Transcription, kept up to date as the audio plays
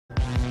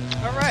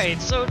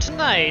Alright, so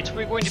tonight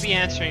we're going to be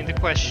answering the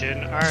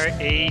question, are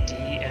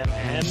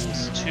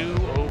ADMMs too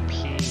OP?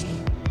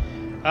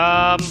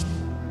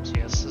 So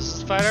yes, this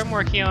is the fighter I'm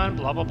working on,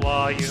 blah blah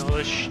blah, you know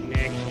the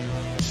schnick.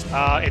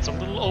 It's a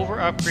little over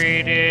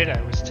upgraded.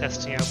 I was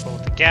testing out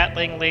both the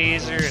Gatling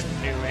laser and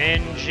the new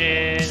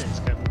engine. It's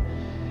got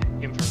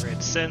an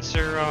infrared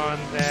sensor on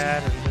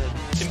that, and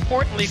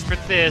importantly for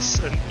this,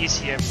 an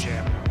ECM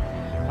jammer,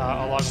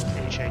 along with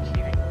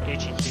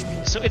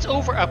HEQV. So it's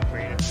over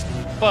upgraded,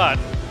 but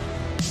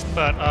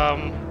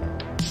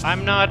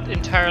I'm not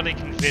entirely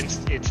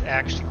convinced it's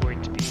actually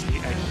going to be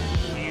a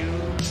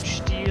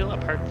huge deal,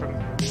 apart from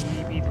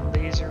maybe the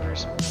laser or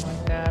something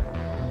like that.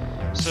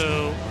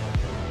 So,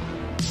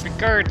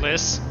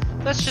 regardless,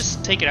 let's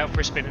just take it out for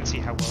a spin and see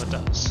how well it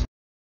does.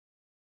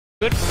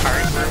 Good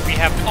part where we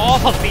have all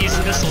of these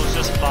missiles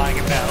just flying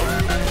about.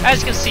 As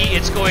you can see,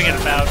 it's going at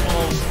about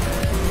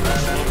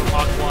over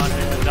Mach 1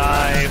 in the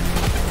dive.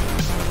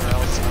 Where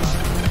else?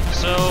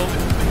 So,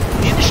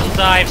 the initial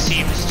dive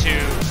seems to,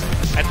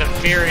 at the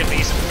very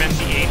least, prevent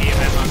the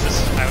ADMM on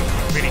this out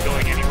really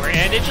going anywhere,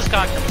 and it just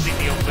got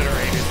completely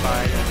obliterated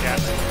by the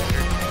Gatling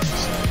laser.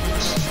 So,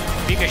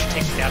 maybe I should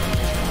take the Gatling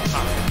laser.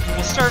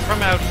 We'll start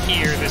from out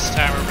here this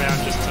time around,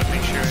 just to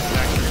make sure it's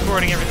actually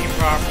recording everything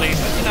properly.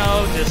 But, you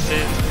know,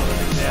 distance,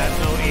 that,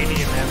 no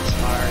ADMMs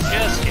are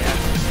just yet.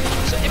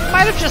 So it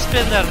might have just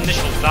been that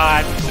initial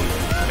dive going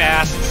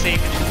fast and safe,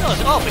 and who knows?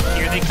 Oh, but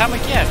here they come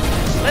again.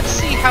 Let's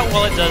see how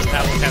well it does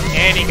now without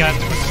any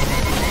guns.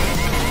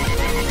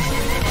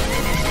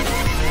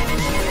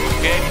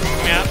 Okay,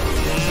 yeah.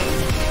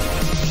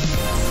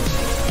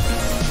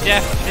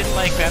 Yeah, didn't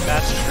like that,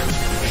 that's true.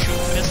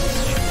 Shoot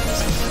missiles,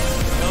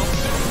 no.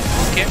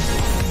 Okay.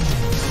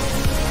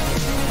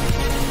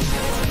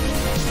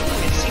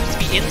 It seems to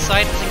be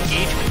inside its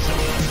engagement zone.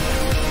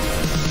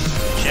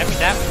 Check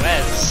that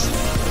Wes.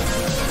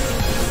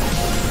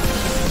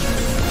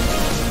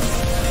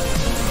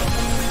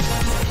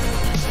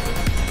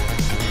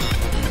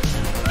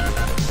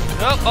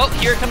 Oh,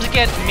 here it comes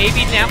again.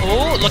 Maybe now.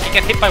 Oh, look, it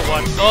got hit by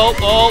one. Oh,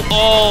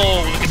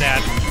 look at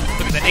that.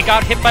 Look at that. It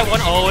got hit by one.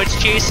 Oh, it's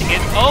chasing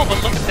it. Oh,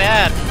 but look at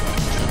that.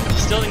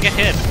 Still didn't get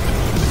hit.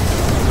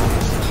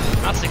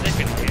 Not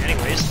significantly,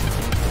 anyways.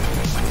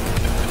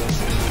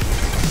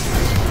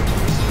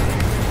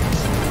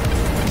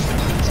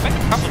 This might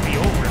probably be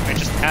over if I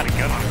just had a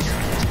gun on here.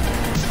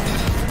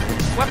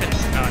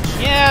 Weapons, none.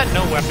 Yeah,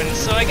 no weapons,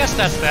 so I guess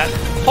that's that.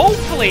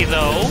 Hopefully,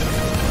 though,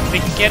 they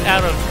can get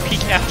out of peak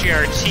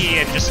FJRT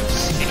and just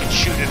it can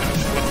shoot it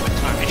one more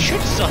time. It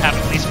should still have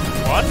at least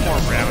one more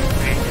round.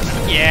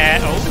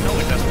 Yeah, oh, no,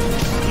 it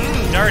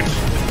doesn't. Darn.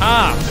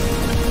 Ah.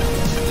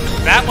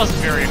 That wasn't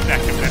very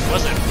effective then,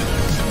 was it?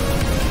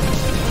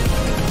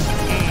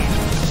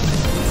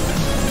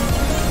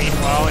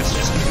 Meanwhile, it's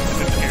just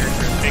the air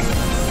drifting.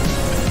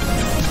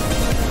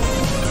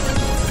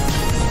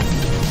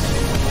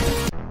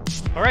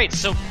 Alright,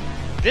 so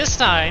this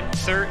time,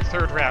 third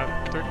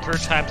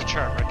time's a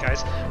charm, right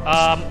guys?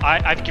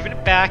 I've given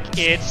it back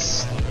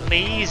its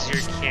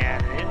laser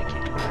cannon.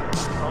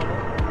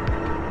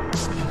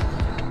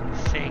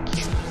 Thank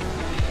you.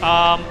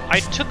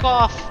 I took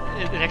off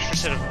an extra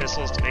set of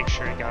missiles to make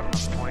sure it got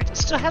enough points. It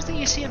still has the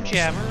ECM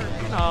jammer,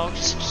 you know,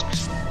 just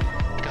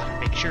gotta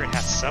make sure it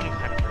has some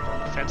kind of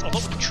defense. Although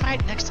we can try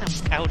it next time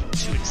without it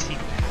too and see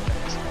what happens.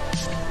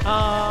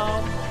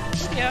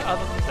 Yeah,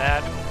 other than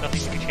that,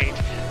 nothing really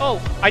changed. Oh,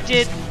 I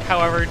did,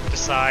 however,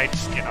 decide,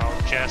 you know,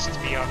 just to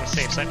be on the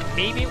safe side.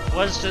 Maybe it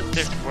was that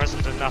there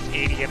wasn't enough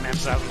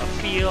ADMMs out in the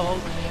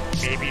field.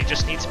 Maybe it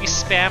just needs to be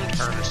spammed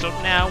harder. So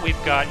now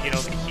we've got, you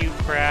know, the Q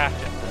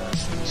craft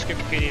and the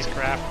Script PD's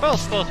craft,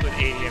 both with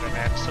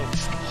ADMM. So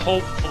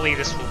hopefully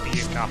this will be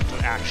enough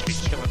to actually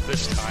kill it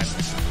this time.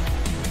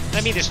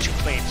 I mean, there's two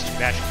planes too.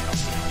 That should help.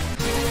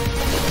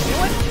 You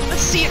know what?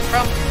 Let's see it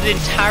from the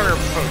entire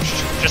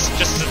approach, just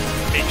to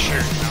make sure,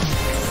 you know,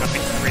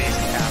 nothing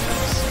crazy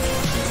happens.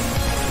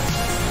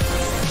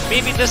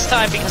 Maybe this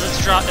time, because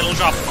it'll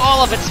drop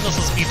all of its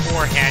missiles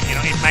beforehand, you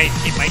know, it might,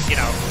 you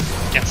know,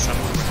 get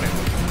somewhere with it.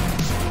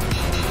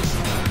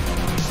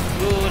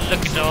 Ooh,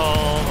 look at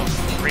all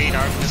the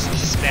radar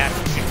missiles spam.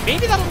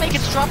 Maybe that'll make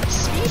it drop its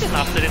speed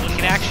enough that it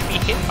can actually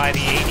be hit by the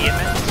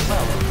ADMM as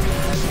well.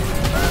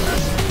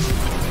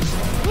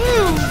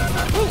 Woo!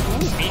 Ooh,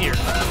 meteor.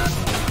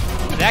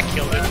 Ooh, that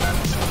killed it.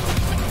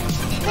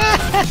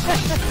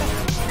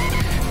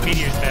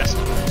 Meteor's best.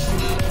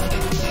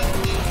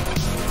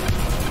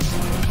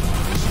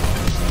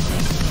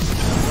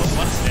 Oh,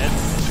 one's dead.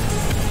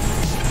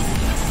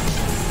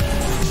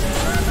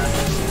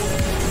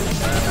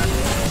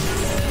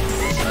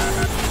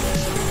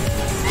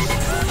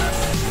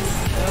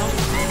 Well,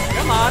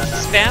 come on,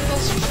 spam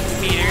those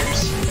meters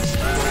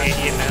or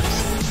ADMMs.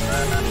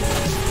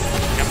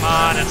 Come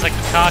on, it's like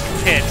the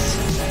cockpits.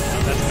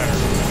 Oh, that's better.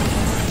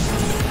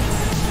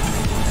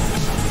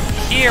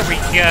 Here we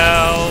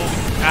go.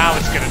 Now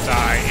it's gonna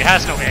die. It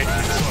has no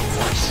engine, so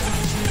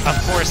of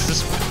course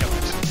this will kill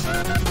it.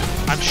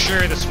 I'm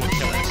sure this will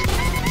kill it.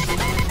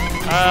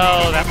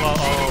 Oh, that will.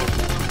 Oh,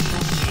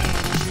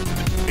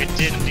 it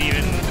didn't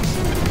even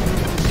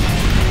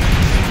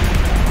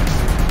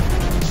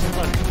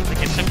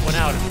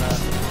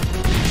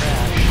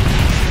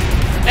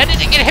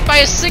didn't get hit by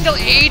a single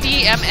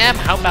ADMM.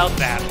 How about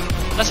that?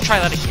 Let's try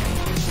that again.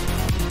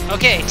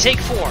 Okay,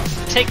 take 4.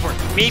 Take 4.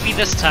 Maybe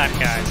this time,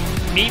 guys.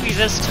 Maybe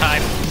this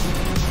time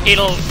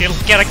it'll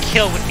get a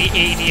kill with the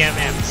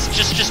ADMMs.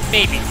 Just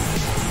maybe.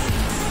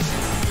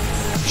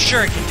 I'm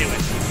sure it can do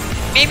it.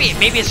 Maybe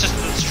it's just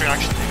the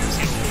distraction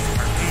thing.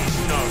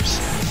 Who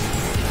knows?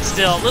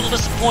 Still, a little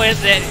disappointed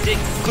that it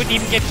couldn't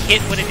even get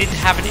hit when it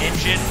didn't have an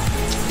engine.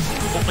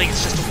 Hopefully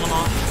it's just a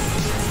one-off.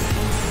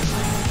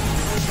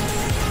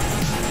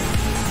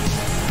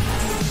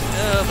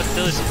 Oh, but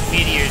those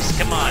meteors,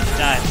 come on,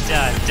 dive,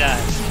 dive, dive.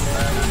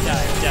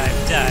 Dive,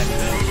 dive, dive.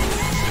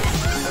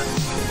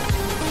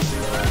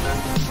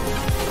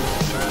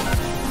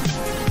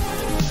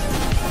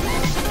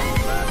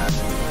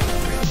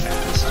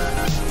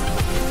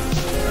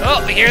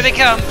 Oh, here they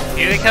come.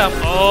 Here they come.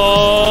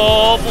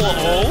 Oh, boy.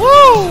 Oh,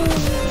 woo!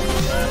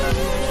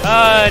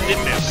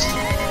 Didn't miss.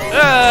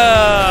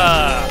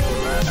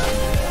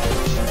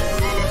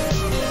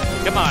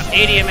 Come on,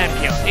 ADMM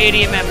kill.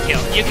 ADMM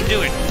kill. You can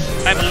do it.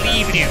 I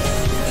believe in you.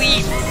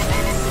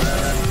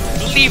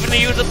 Believe in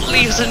you that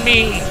believes in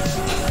me.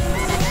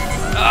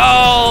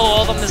 Oh,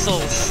 all the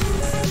missiles.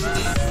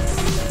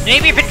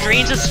 Maybe if it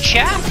drains its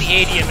chaff, the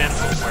ADMM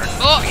will work.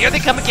 Oh, here they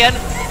come again.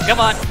 Come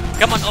on.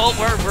 Come on. Oh,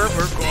 we're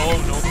oh,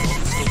 no.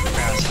 It's too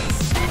fast.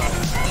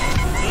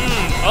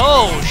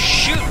 Oh,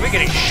 shoot. We're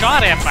getting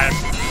shot at by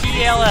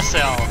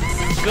PLSL.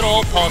 Good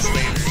old pulse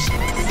lasers.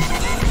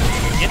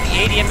 Yet the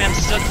ADMM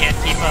still can't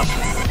keep up.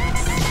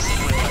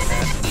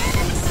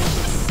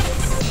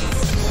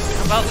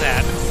 How about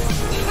that?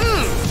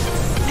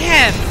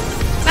 Man,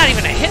 not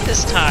even a hit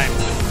this time.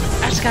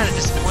 That's kind of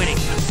disappointing.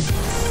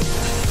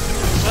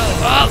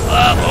 Oh,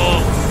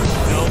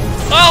 no.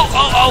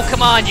 Oh,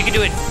 come on, you can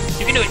do it.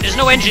 You can do it. There's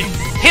no engine.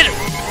 Hit it.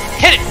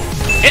 Hit it.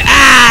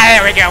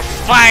 There we go.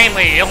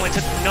 Finally, it only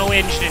took no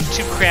engine and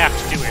 2 craft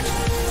to do it.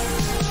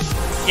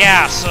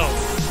 Yeah, so,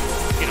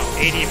 you know,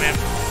 ADMM.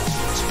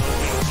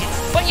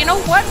 But you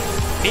know what?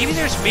 Maybe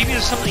there's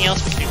something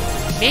else we can do.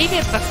 Maybe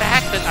it's the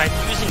fact that I'm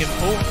using an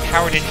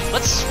overpowered engine.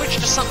 Let's switch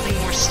to something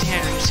more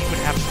standard and see what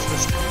happens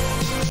this time.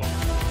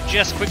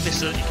 Just quickly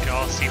so that you can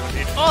all see what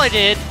I did. All I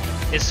did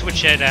is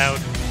switch it out.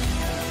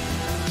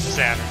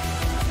 Saturn.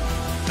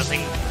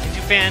 Nothing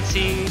too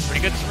fancy,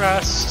 pretty good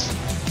thrust.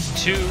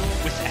 2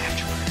 with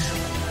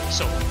afterburner.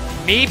 So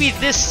maybe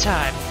this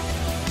time,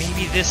 the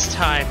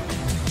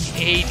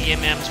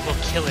ADMMs will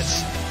kill it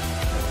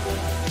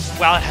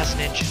while it has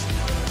an engine.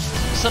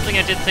 Something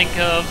I did think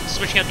of,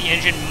 switching out the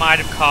engine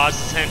might have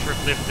caused the center of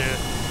the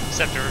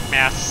center of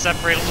mass to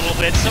separate a little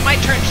bit, so it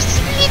might turn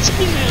just a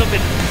little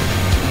bit,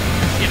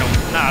 you know,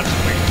 not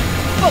quick.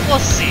 But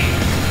we'll see.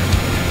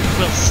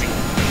 We'll see.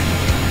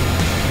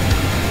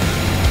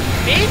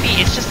 Maybe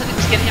it's just that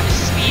it's getting up to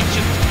speed too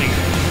quickly.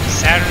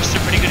 Saturn's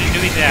still pretty good at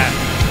doing that.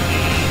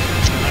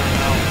 I don't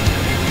know.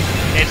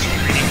 It's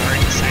really hard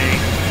to say.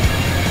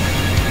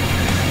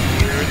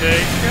 Here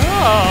they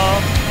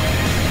come.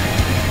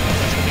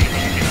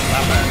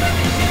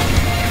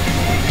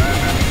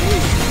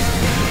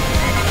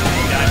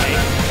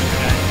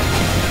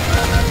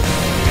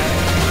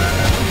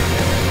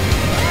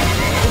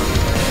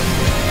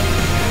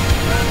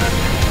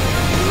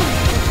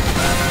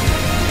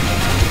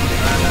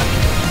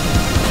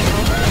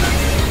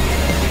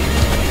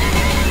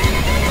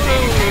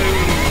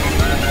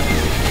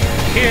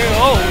 Here,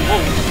 oh, whoa.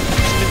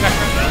 Spin back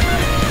around.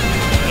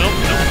 Nope.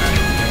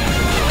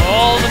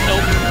 All the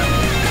nope.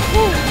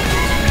 Woo.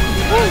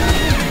 Woo.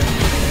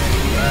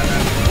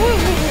 Woo.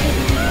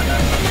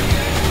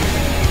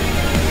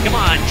 Come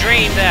on,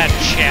 drain that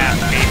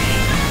chaff, baby.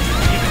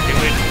 You can do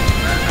it.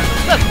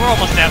 Look, we're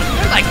almost out.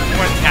 We're like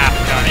more than half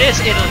done.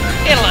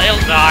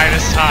 It'll die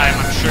this time,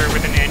 I'm sure,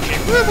 with an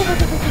engine.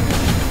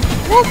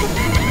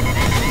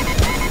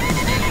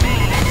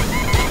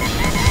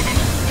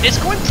 It's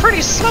going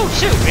pretty slow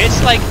too.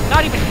 It's like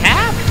not even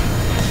half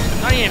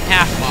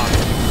long.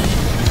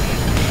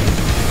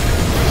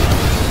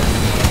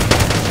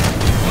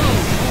 Ooh,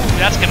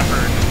 that's gonna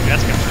hurt.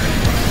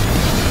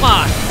 Come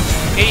on,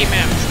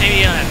 ADMMs,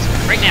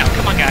 right now.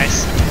 Come on,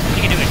 guys.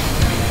 You can do it.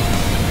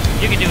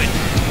 Give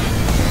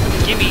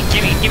me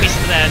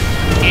some of that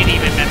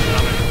ADMM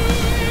coming.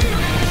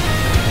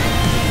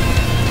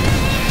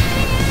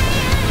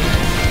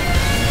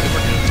 Good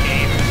work in this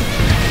game.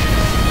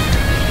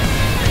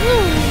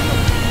 Woo.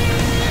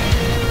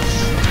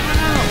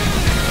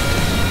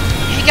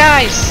 Hey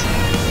guys,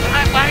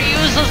 why don't you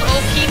use those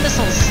OP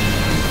missiles?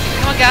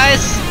 Come on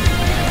guys,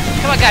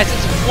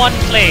 it's one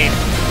plane.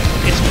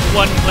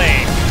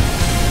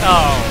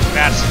 Oh,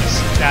 that's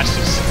just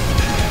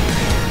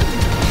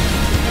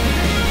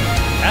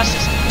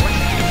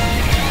unfortunate.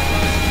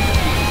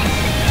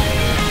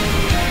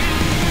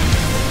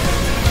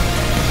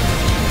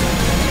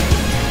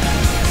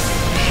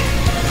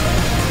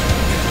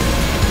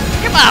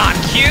 Come on,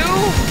 Q!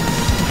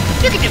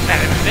 You can do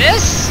better than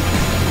this!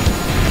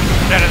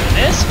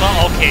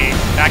 Well, okay,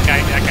 that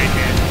guy did.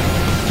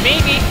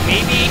 Maybe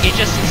it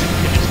just is a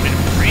bit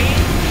of range.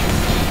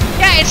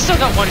 Yeah, it's still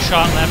got 1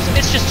 shot left.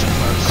 It's just too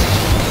close.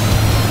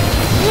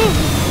 Woo.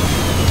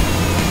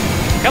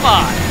 Come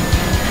on.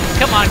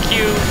 Come on,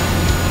 Q.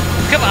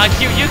 Come on,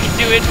 Q. You can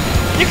do it.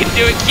 You can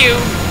do it, Q.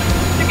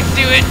 You can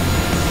do it.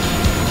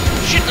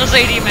 Shoot those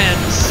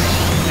ADMMs.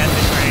 At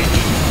this range.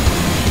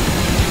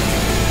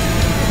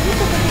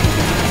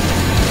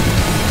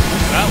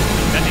 Well,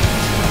 that didn't.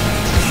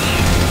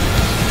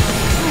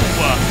 Ooh.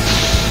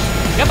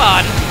 Come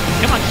on.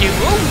 Come on, Q.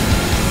 Ooh.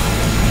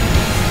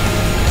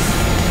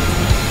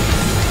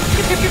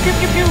 Pew, pew, pew, pew,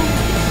 pew, pew.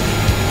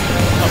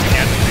 Oh, we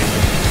can't do it.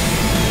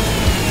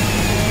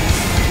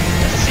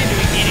 Doesn't seem to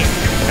be eating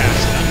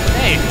fast enough.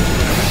 Hey.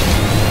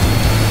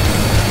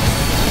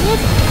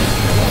 Whoop.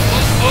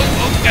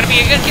 Oh, gotta be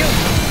a good kill.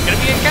 Gotta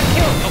be a good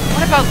kill. Oh,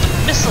 what about the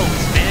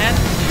missiles, man?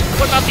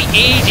 What about the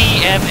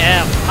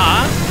ADMM,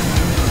 huh?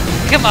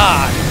 Come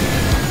on.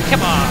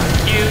 Come on,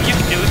 Q. You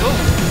can do it. Oh.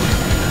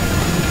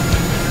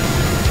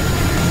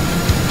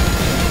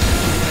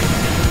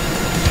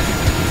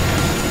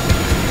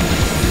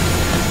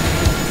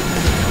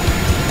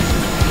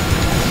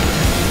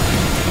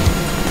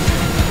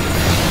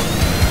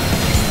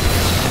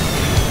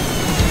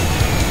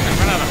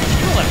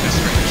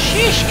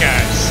 Sheesh,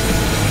 guys.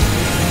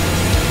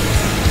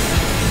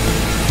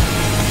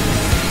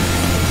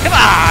 Come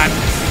on!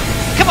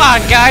 Come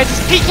on, guys!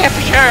 It's peak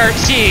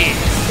FJRT!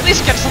 At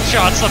least get some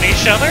shots on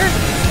each other.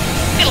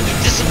 It'll be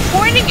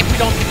disappointing if we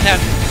don't get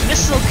that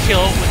missile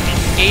kill with the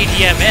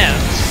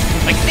ADMMs.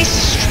 Like, at least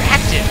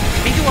distract it.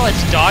 Maybe while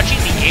it's dodging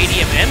the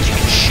ADMMs, you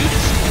can shoot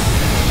it.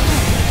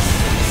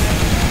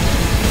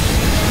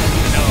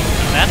 No,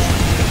 that's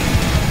not good.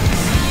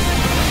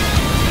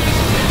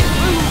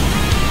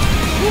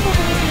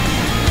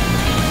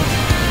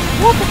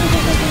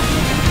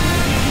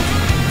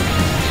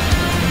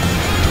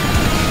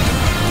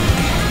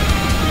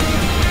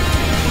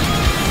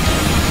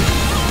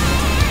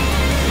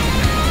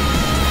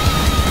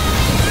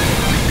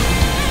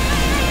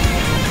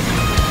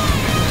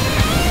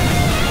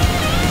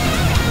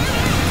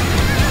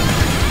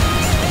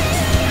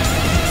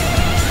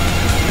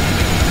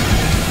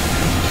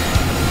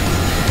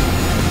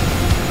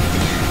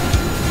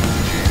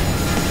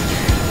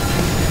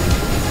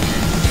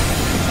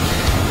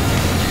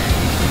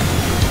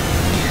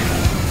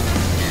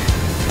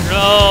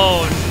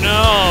 Oh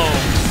no!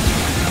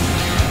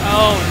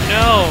 Oh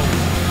no!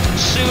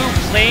 2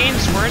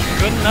 planes weren't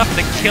good enough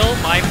to kill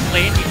my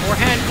plane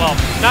beforehand? Well,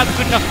 not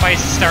good enough by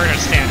starter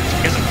standards,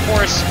 because of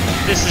course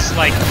this is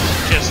like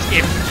just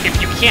if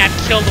you can't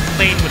kill the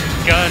plane with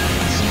guns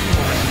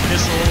or with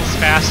missiles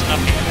fast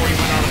enough before you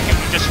went on the field,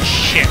 you just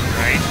shit,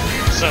 right?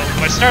 So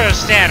by starter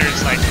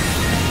standards, like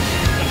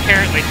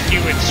apparently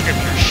Q and script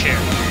are shit.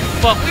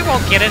 But we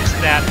won't get into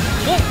that.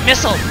 Oh,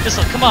 missile!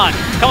 Missile, come on!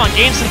 Come on,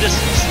 gain some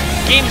distance!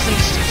 Gain some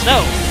distance!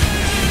 No!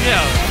 No!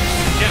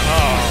 No!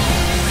 Oh.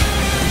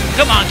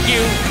 Come on,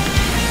 Q!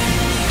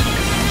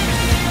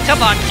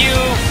 Come on, Q!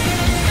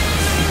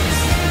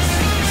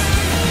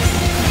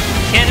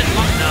 Can it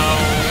lock? No.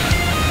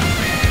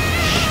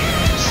 Shit.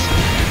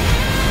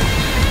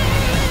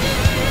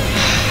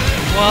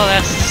 Well,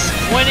 that's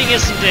disappointing,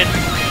 isn't it?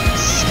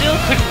 Still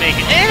couldn't make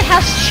it. And it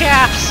has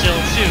chaff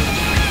still, too.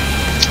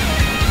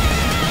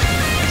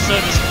 So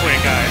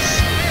disappointing,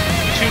 guys.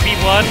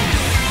 2v1,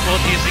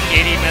 both using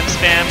ADMM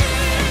spam.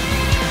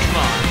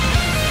 Come on.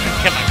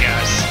 Come on,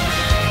 guys.